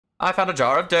I found a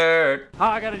jar of dirt.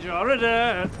 I got a jar of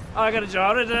dirt. I got a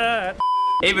jar of dirt.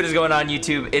 Hey, what is going on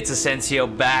YouTube? Its-Ascencio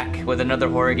back with another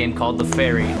horror game called The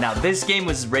Ferry. Now, this game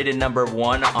was rated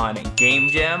 #1 on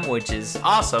Game Jam, which is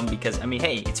awesome because, I mean,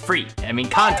 hey, it's free. I mean,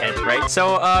 content, right?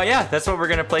 So, yeah, that's what we're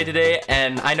gonna play today.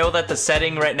 And I know that the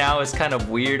setting right now is kind of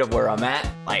weird of where I'm at.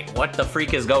 Like, what the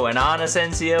freak is going on,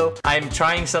 Ascencio? I'm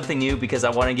trying something new because I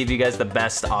want to give you guys the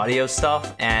best audio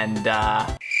stuff. And,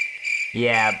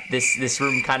 yeah, this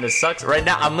room kind of sucks. Right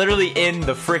now, I'm literally in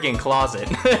the freaking closet.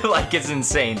 Like, it's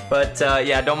insane. But,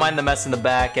 yeah, don't mind the mess in the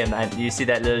back. And you see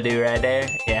that little dude right there?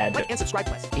 Yeah. Like and subscribe,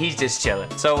 please. He's just chilling.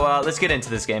 So, let's get into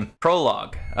this game.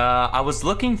 Prologue. I was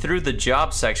looking through the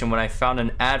job section when I found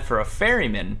an ad for a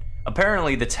ferryman.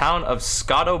 Apparently, the town of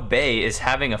Scotto Bay is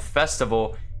having a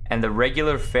festival, and the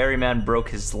regular ferryman broke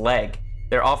his leg.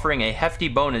 They're offering a hefty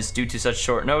bonus due to such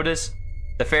short notice.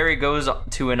 The ferry goes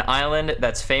to an island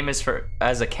that's famous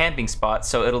as a camping spot,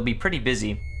 so it'll be pretty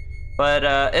busy. But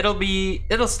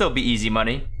it'll still be easy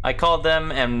money. I called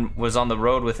them and was on the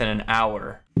road within an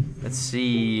hour. Let's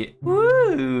see.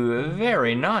 Woo,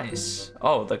 very nice.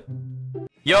 Oh,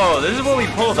 yo, this is what we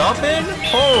pulled up in?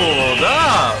 Hold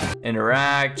up!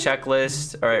 Interact,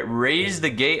 checklist. All right, raise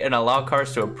the gate and allow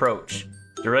cars to approach.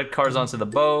 Direct cars onto the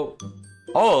boat.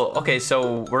 Oh, okay,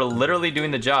 so we're literally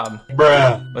doing the job.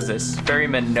 Bruh. What's this?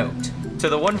 Ferryman note. To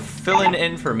the one filling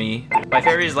in for me, my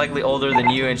ferry is likely older than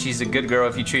you and she's a good girl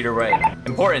if you treat her right.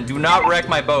 Important, do not wreck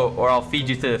my boat or I'll feed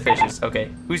you to the fishes. Okay,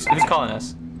 who's calling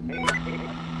us?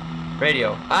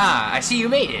 Radio. Ah, I see you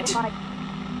made it.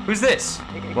 Who's this?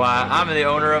 Why, I'm the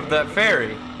owner of that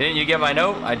ferry. Didn't you get my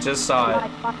note? I just saw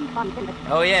it.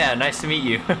 Oh yeah, nice to meet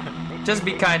you. Just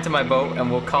be kind to my boat and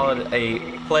we'll call it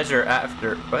a pleasure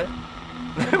after. What?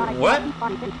 What?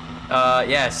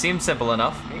 Yeah, seems simple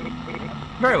enough.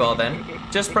 Very well then.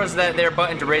 Just press that there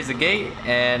button to raise the gate,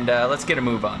 and let's get a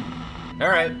move on.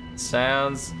 Alright,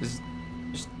 sounds...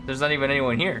 There's not even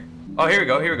anyone here. Oh, here we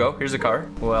go, here we go. Here's a car.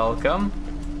 Welcome.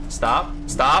 Stop,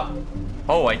 stop.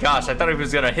 Oh my gosh, I thought he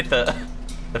was gonna hit the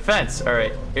fence.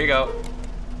 Alright, here you go.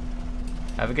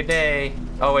 Have a good day.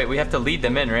 Oh wait, we have to lead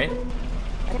them in, right?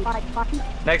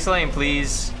 Next lane,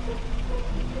 please.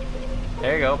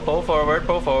 There you go. Pull forward,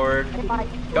 pull forward.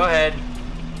 Go ahead.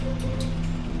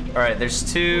 All right,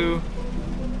 there's two.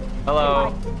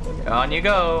 Hello. On you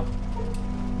go.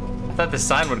 I thought the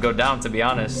sign would go down, to be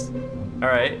honest. All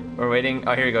right, we're waiting.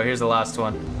 Oh, here you go. Here's the last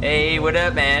one. Hey, what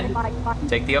up, man?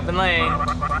 Take the open lane.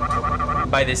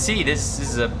 By the sea, this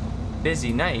is a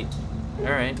busy night.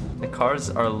 All right, the cars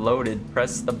are loaded.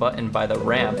 Press the button by the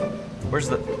ramp. Where's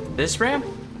this ramp?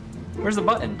 Where's the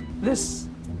button? This.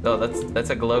 Oh,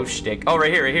 that's a glow stick. Oh,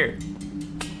 right here, right here.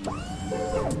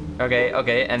 Okay,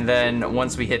 okay, and then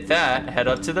once we hit that, head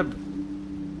up to the...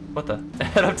 What the?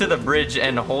 Head up to the bridge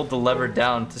and hold the lever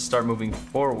down to start moving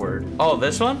forward. Oh,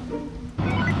 this one?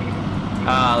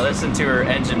 Listen to her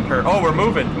engine purr. Oh, we're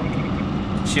moving.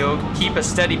 She'll keep a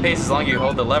steady pace as long as you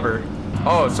hold the lever.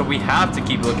 Oh, so we have to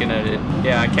keep looking at it.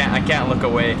 Yeah, I can't look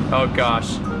away. Oh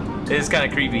gosh, it is kind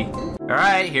of creepy. All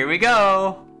right, here we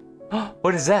go.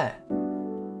 What is that?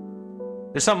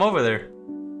 There's something over there.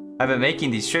 I've been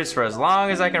making these trips for as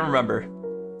long as I can remember.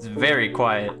 It's very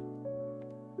quiet.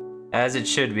 As it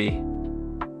should be.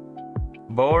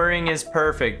 Boring is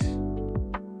perfect,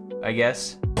 I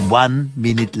guess. 1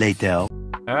 minute later.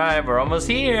 Alright, we're almost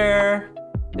here.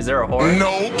 Is there a horn?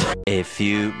 No. A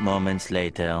few moments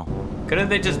later. Couldn't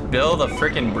they just build a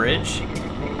freaking bridge?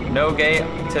 No gate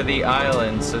to the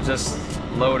island, so just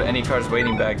load any cars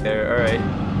waiting back there. Alright.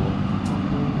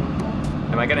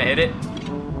 Am I gonna hit it?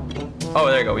 Oh,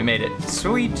 there you go, we made it.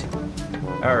 Sweet.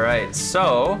 All right,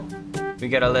 so we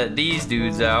gotta let these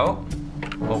dudes out.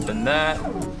 Open that.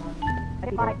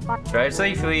 Drive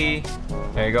safely.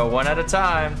 There you go, one at a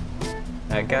time.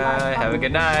 That guy, have a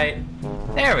good night.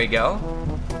 There we go.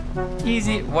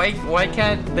 Easy. Why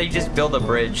can't they just build a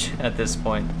bridge at this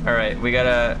point? All right, we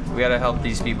gotta help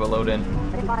these people load in.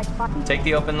 Take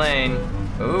the open lane.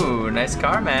 Ooh, nice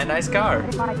car, man, nice car.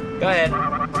 Go ahead.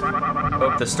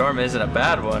 Hope the storm isn't a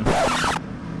bad one.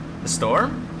 The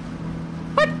storm?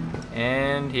 What?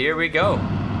 And here we go.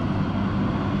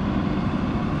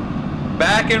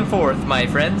 Back and forth, my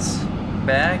friends.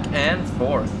 Back and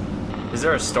forth. Is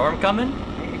there a storm coming?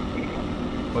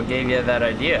 What gave you that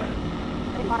idea?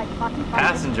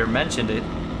 Passenger mentioned it.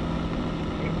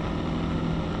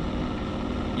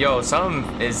 Yo,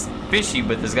 something is fishy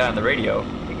with this guy on the radio.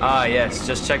 Ah, yes,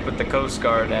 just checked with the Coast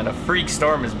Guard and a freak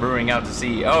storm is brewing out to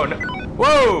sea. Oh, no.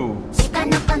 Whoa!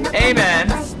 Hey, man!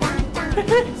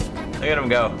 Look at him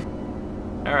go.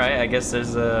 Alright, I guess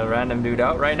there's a random dude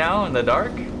out right now in the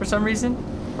dark for some reason.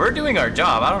 we're doing our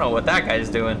job. I don't know what that guy's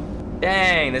doing.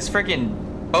 Dang, this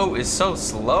freaking boat is so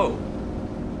slow.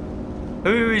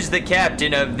 Who's the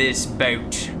captain of this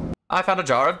boat? I found a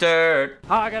jar of dirt.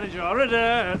 I got a jar of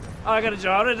dirt. I got a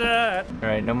jar of dirt. All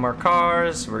right, no more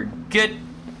cars. We're good.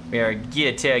 We are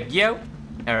good to go.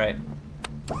 All right.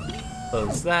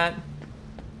 Close that.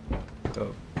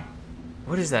 Oh.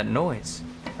 What is that noise?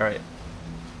 All right.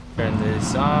 Turn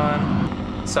this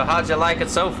on. So how'd you like it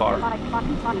so far?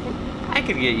 I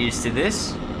could get used to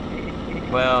this.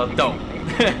 Well, don't.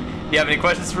 You have any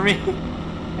questions for me?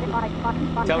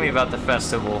 Tell me about the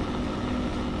festival.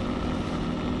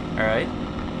 All right.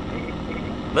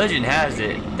 Legend has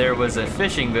it, there was a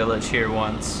fishing village here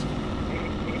once.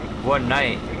 One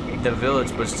night, the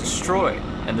village was destroyed,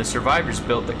 and the survivors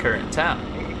built the current town.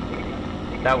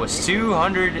 That was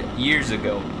 200 years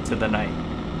ago to the night.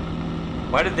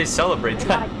 Why did they celebrate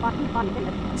that?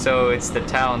 So it's the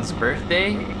town's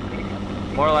birthday?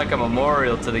 More like a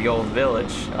memorial to the old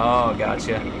village. Oh,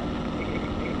 gotcha.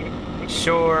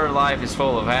 Sure, life is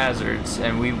full of hazards,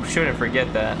 and we shouldn't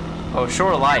forget that. Oh,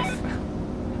 shore life.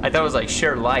 I thought it was like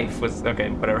share life was, okay,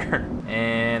 whatever.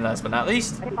 And last but not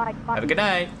least, have a good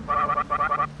night.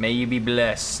 May you be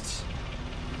blessed.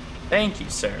 Thank you,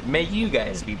 sir. May you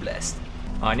guys be blessed.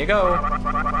 On you go.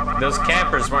 Those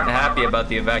campers weren't happy about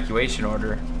the evacuation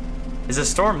order. Is the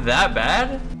storm that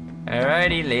bad?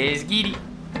 Alrighty, let's get it.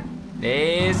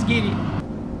 Let's get it.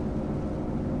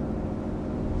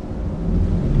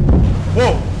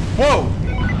 Whoa! Whoa!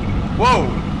 Whoa!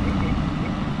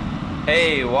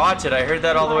 Hey, watch it. I heard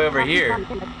that all the way over here.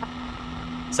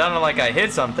 Sounded like I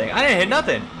hit something. I didn't hit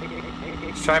nothing.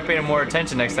 Let's try paying more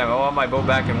attention next time. I want my boat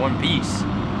back in one piece.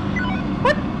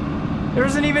 What? There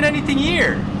isn't even anything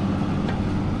here.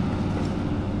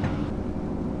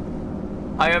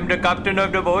 I am the captain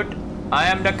of the boat. I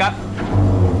am the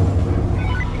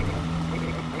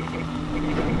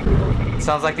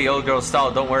Sounds like the old girl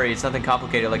stalled. Don't worry, it's nothing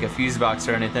complicated like a fuse box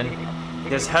or anything.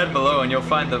 Just head below and you'll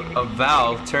find a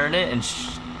valve. Turn it and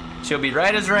she'll be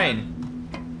right as rain.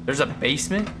 There's a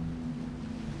basement?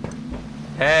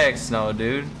 Heck no,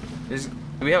 dude. Do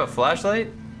we have a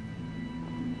flashlight?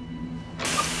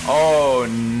 Oh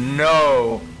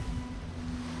no.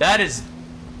 That is...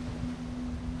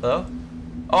 Hello?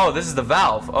 Oh, this is the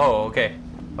valve. Oh, okay.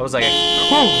 I was like...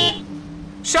 Whoa!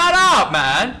 Shut up,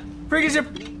 man! Freak is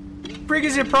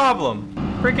your problem?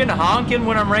 Freaking honking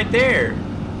when I'm right there.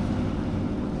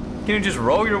 Can you just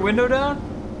roll your window down?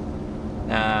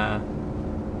 Nah.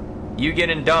 You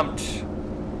getting dumped.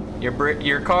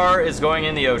 Your car is going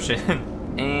in the ocean.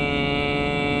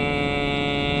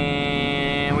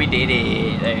 And we did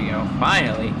it. There you go.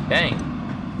 Finally. Dang.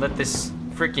 Let this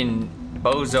freaking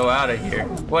bozo out of here.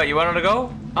 What, you wanted to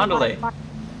go? Andale.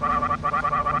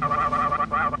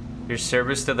 Your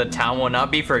service to the town will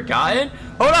not be forgotten?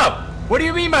 Hold up! What do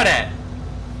you mean by that?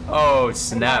 Oh,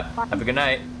 snap. Have a good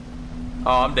night.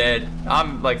 Oh, I'm dead.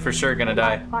 I'm like for sure gonna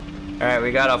die. Alright,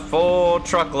 we got a full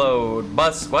truckload.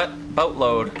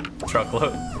 Boatload.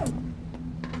 Truckload.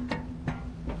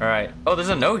 Alright. Oh, there's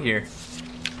a note here.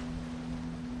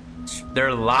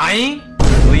 They're lying?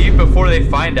 Leave before they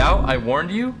find out? I warned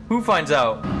you? Who finds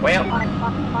out? Well.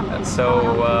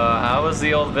 So, how was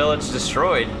the old village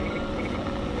destroyed?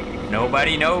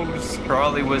 Nobody knows.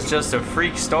 Probably was just a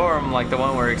freak storm like the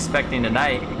one we're expecting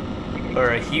tonight.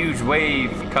 Or a huge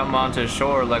wave come onto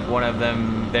shore like one of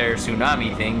them their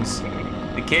tsunami things.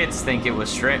 The kids think it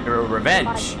was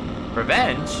revenge.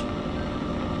 Revenge?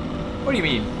 What do you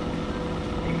mean?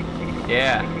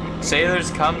 Yeah,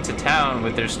 sailors come to town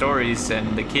with their stories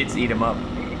and the kids eat them up.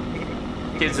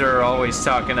 Kids are always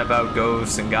talking about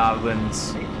ghosts and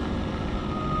goblins.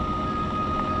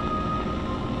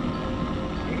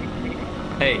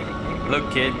 Hey,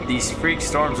 look kid, these freak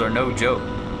storms are no joke.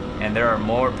 And there are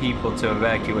more people to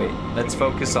evacuate. Let's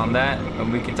focus on that,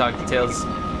 and we can talk to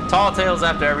tall tales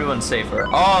after everyone's safer.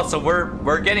 Oh, so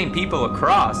we're getting people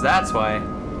across. That's why.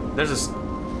 There's a...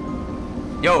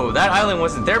 Yo, that island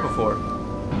wasn't there before.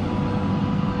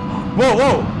 Whoa,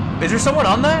 whoa! Is there someone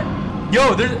on that?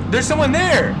 Yo, there's someone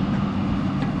there.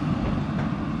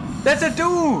 That's a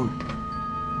dude.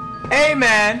 Hey,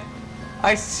 man.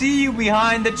 I see you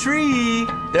behind the tree.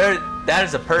 That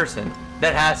is a person.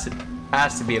 That has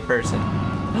to be a person.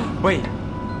 Wait,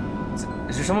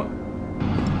 is there someone?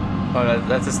 Oh,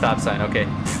 that's a stop sign, okay.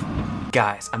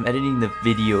 Guys, I'm editing the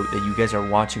video that you guys are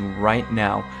watching right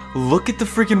now. Look at the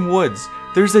freaking woods.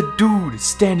 There's a dude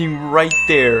standing right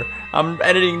there. I'm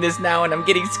editing this now and I'm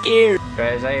getting scared.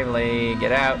 Guys,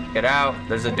 get out, get out.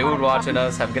 There's a dude watching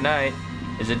us. Have a good night.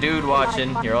 There's a dude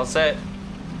watching. You're all set.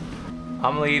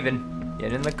 I'm leaving.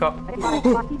 Get in the car.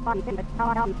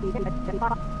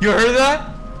 You heard that?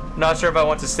 Not sure if I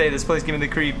want to stay. This place give me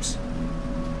the creeps.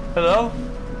 Hello?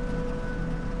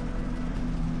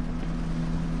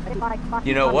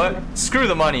 You know what? Screw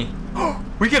the money.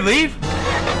 We can leave?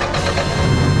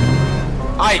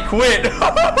 I quit.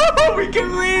 We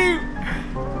can leave.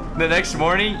 The next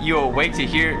morning, you awake to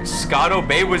hear Scotto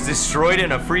Bay was destroyed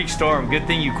in a freak storm. Good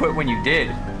thing you quit when you did.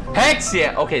 Hex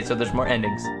yeah. Okay, so there's more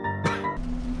endings.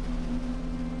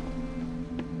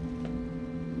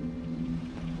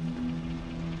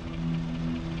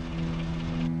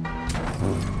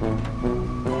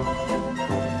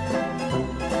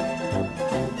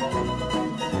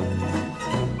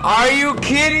 Are you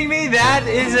kidding me? That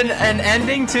is an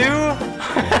ending too?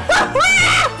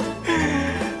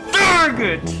 Darn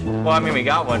good. Well, I mean, we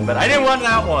got one, but I didn't want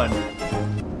that one.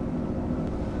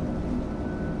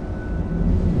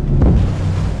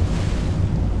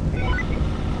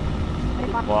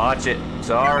 Watch it.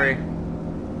 Sorry.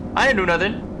 I didn't do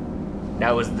nothing.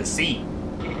 That was the sea.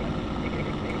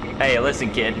 Hey,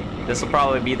 listen, kid. This will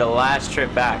probably be the last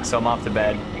trip back, so I'm off to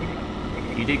bed.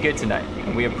 You did good tonight,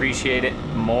 and we appreciate it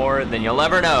more than you'll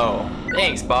ever know.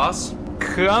 Thanks, boss.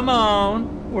 Come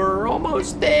on. We're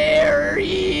almost there.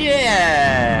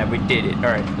 Yeah, we did it. All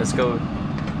right, let's go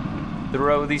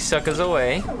throw these suckers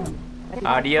away.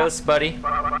 Adios, buddy.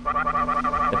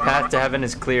 The path to heaven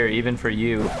is clear, even for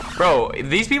you. Bro,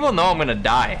 these people know I'm gonna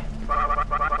die.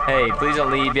 Hey, please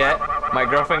don't leave yet. My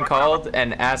girlfriend called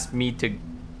and asked me to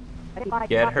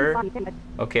get her.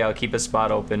 Okay, I'll keep a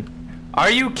spot open. Are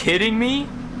you kidding me?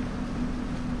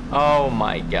 Oh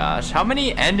my gosh. How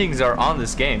many endings are on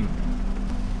this game?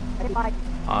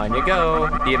 On you go.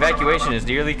 The evacuation is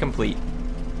nearly complete.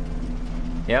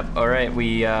 Yep, alright.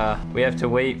 We have to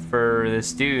wait for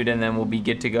this dude and then we'll be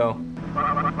good to go.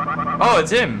 Oh,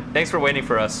 it's him. Thanks for waiting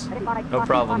for us. No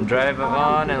problem. Drive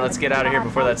on and let's get out of here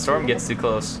before that storm gets too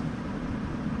close.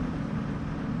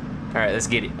 Alright, let's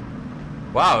get it.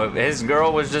 Wow, his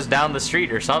girl was just down the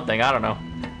street or something. I don't know.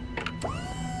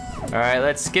 Alright,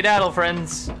 let's skedaddle,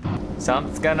 friends.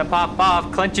 Something's gonna pop off.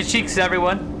 Clench your cheeks,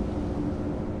 everyone.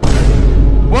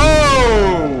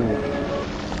 Whoa!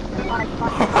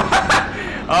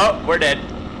 Oh, we're dead.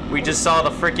 We just saw the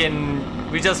freaking...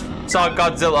 We just saw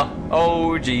Godzilla.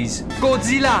 Oh, jeez.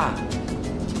 Godzilla!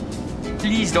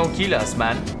 Please don't kill us,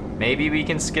 man. Maybe we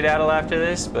can skedaddle after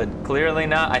this, but clearly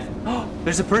not. Oh,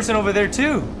 there's a person over there,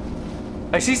 too.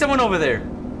 I see someone over there.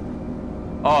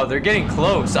 Oh, they're getting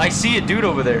close. I see a dude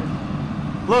over there.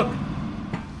 Look.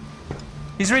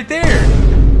 He's right there.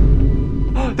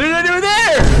 Oh, there's a dude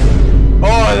there.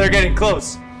 Oh, they're getting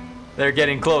close. They're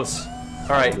getting close.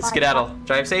 All right, skedaddle.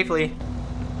 Drive safely.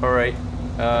 All right.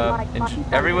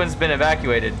 Everyone's been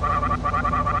evacuated.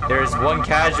 There's one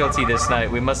casualty this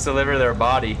night. We must deliver their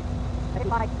body.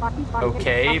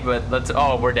 Okay, but let's...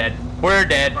 Oh, we're dead. We're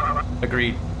dead.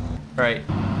 Agreed. All right,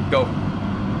 go.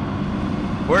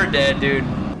 We're dead, dude.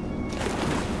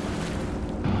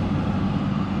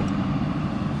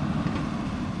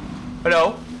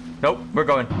 Hello? Nope, we're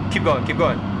going. Keep going, keep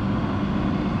going.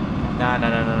 Nah,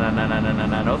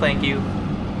 no, thank you.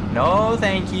 No,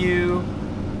 thank you.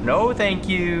 No, thank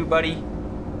you, buddy.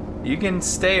 You can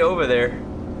stay over there.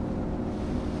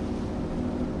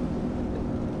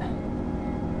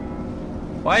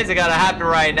 Why is it gotta happen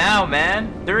right now,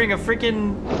 man? During a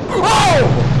freaking...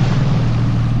 Oh!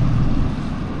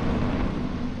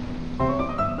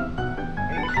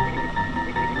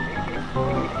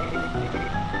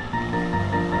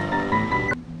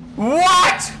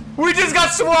 What? We just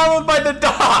got swallowed by the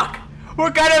dock!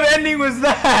 What kind of ending was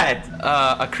that?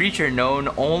 A creature known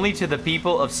only to the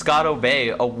people of Scotto Bay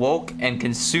awoke and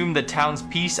consumed the town's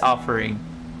peace offering.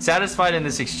 Satisfied in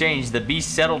this exchange, the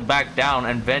beast settled back down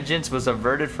and vengeance was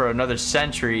averted for another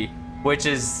century, which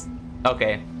is...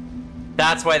 Okay.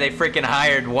 That's why they freaking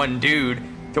hired one dude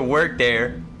to work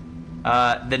there.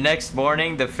 The next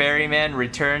morning, the ferryman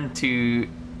returned to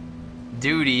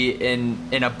duty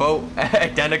in a boat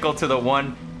identical to the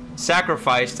one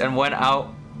sacrificed and went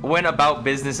about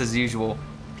business as usual.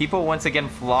 People once again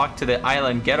flocked to the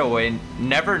island getaway,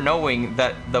 never knowing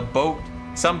that the boat,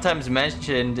 sometimes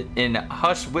mentioned in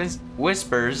hushed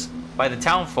whispers by the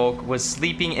townfolk, was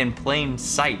sleeping in plain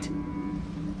sight.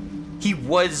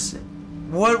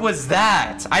 What was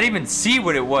that? I didn't even see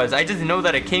what it was. I just know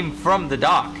that it came from the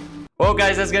dock. Well,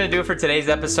 guys, that's gonna do it for today's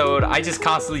episode. I just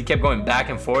constantly kept going back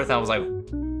and forth, and I was like,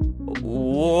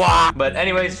 wow. But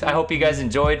anyways, I hope you guys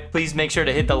enjoyed. Please make sure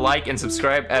to hit the like and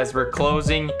subscribe as we're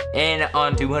closing in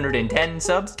on 210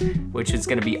 subs, which is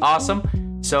gonna be awesome.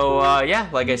 So yeah,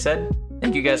 like I said,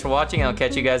 thank you guys for watching, and I'll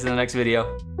catch you guys in the next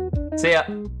video. See ya.